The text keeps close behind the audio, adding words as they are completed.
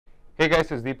Hey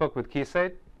guys, it's Deepak with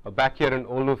Keysight, back here in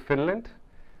Oulu, Finland.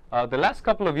 The last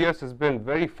couple of years has been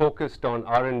very focused on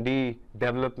R&D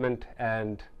development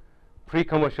and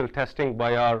pre-commercial testing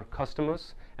by our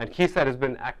customers, and Keysight has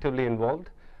been actively involved.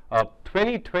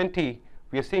 2020,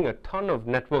 we are seeing a ton of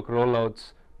network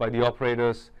rollouts by the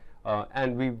operators,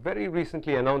 and we very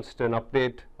recently announced an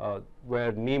update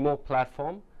where Nemo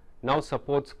platform now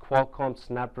supports Qualcomm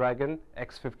Snapdragon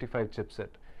X55 chipset.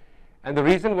 And the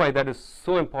reason why that is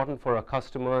so important for our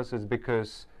customers is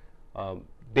because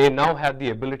they now have the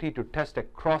ability to test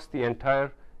across the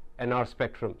entire NR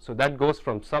spectrum. So that goes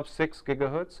from sub-6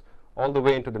 gigahertz all the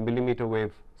way into the millimeter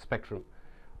wave spectrum.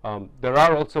 There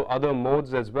are also other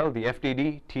modes as well, the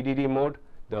FDD, TDD mode,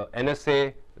 the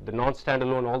NSA, the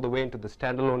non-standalone, all the way into the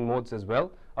standalone modes as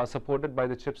well are supported by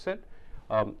the chipset.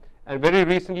 And very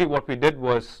recently what we did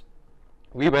was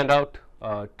we went out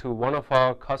to one of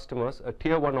our customers, a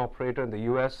tier 1 operator in the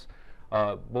US,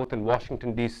 both in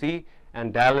Washington, DC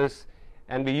and Dallas,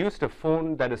 and we used a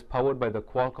phone that is powered by the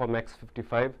Qualcomm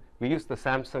X55. We used the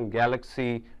Samsung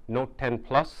Galaxy Note 10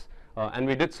 Plus, and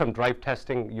we did some drive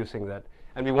testing using that,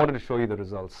 and we wanted to show you the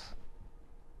results.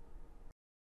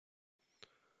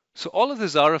 So all of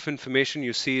this RF information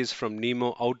you see is from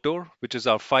Nemo Outdoor, which is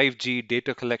our 5G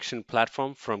data collection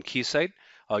platform from Keysight,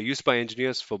 used by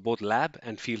engineers for both lab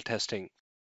and field testing.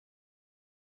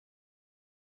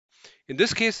 In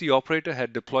this case, the operator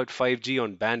had deployed 5G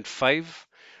on band 5,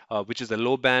 which is the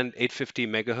low band 850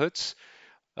 megahertz.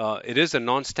 It is a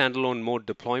non-standalone mode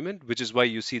deployment, which is why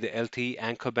you see the LTE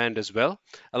anchor band as well.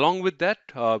 Along with that,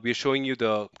 we are showing you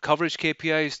the coverage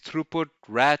KPIs, throughput,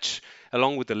 RATch,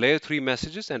 along with the layer 3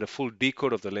 messages and a full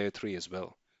decode of the layer 3 as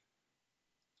well.